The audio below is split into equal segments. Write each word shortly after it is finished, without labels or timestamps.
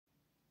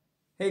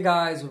Hey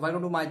guys,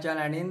 welcome to my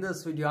channel, and in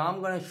this video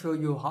I'm gonna show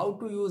you how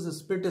to use a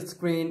split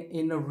screen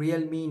in a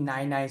Realme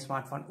 99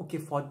 smartphone. Okay,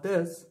 for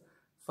this,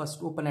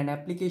 first open an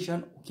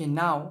application. Okay,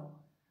 now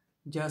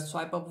just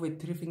swipe up with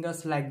 3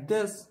 fingers like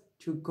this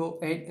to go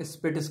in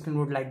split screen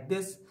mode like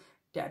this.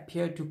 Tap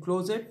here to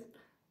close it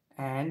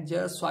and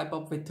just swipe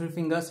up with 3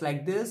 fingers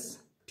like this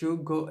to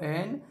go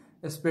in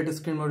split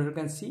screen mode. You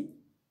can see,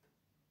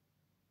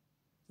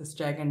 just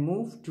drag and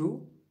move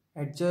to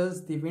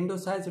adjust the window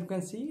size, you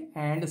can see,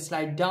 and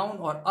slide down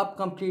or up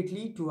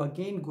completely to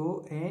again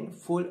go in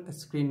full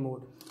screen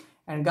mode.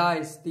 And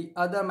guys, the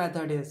other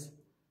method is,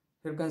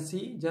 you can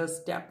see,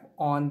 just tap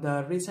on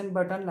the recent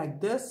button like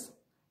this.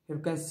 You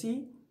can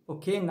see,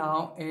 okay,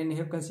 now, and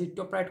you can see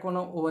top right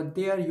corner over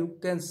there, you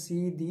can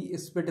see the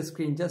split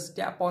screen. Just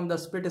tap on the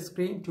split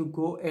screen to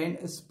go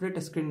in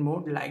split screen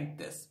mode like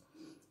this.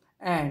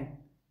 And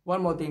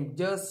one more thing,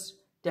 just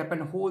tap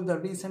and hold the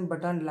recent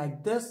button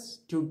like this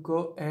to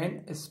go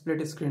in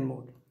split screen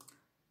mode.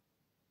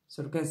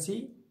 So you can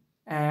see,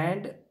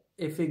 and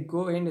if we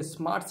go in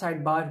smart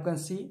sidebar, you can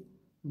see,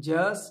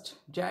 just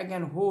drag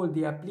and hold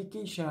the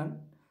application.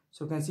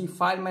 So you can see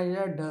file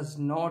manager does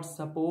not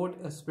support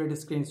a split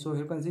screen. So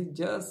you can see,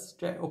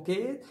 just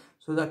okay,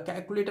 so the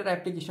calculator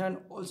application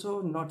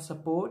also not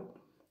support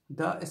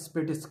the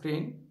split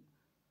screen.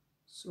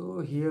 So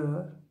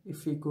here,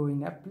 if we go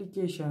in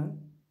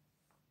application,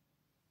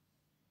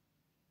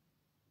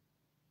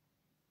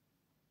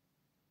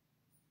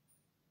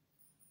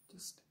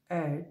 just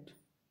add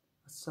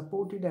a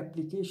supported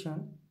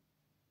application,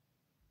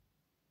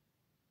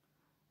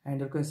 and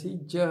you can see,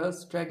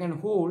 just drag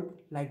and hold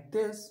like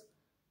this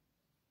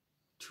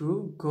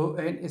to go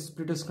in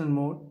split screen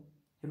mode.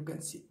 You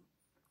can see,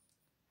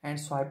 and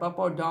swipe up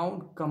or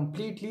down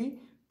completely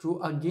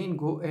to again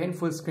go in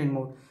full screen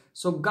mode.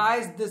 So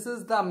guys, this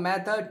is the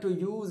method to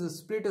use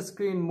split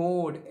screen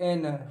mode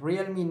in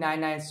Realme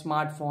 99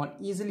 smartphone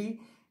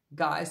easily.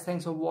 Guys,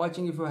 thanks for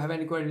watching. If you have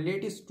any query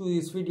related to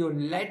this video,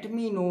 let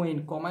me know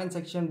in comment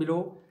section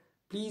below.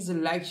 Please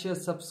like, share,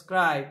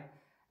 subscribe,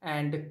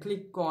 and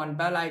click on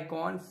bell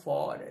icon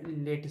for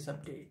latest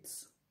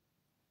updates.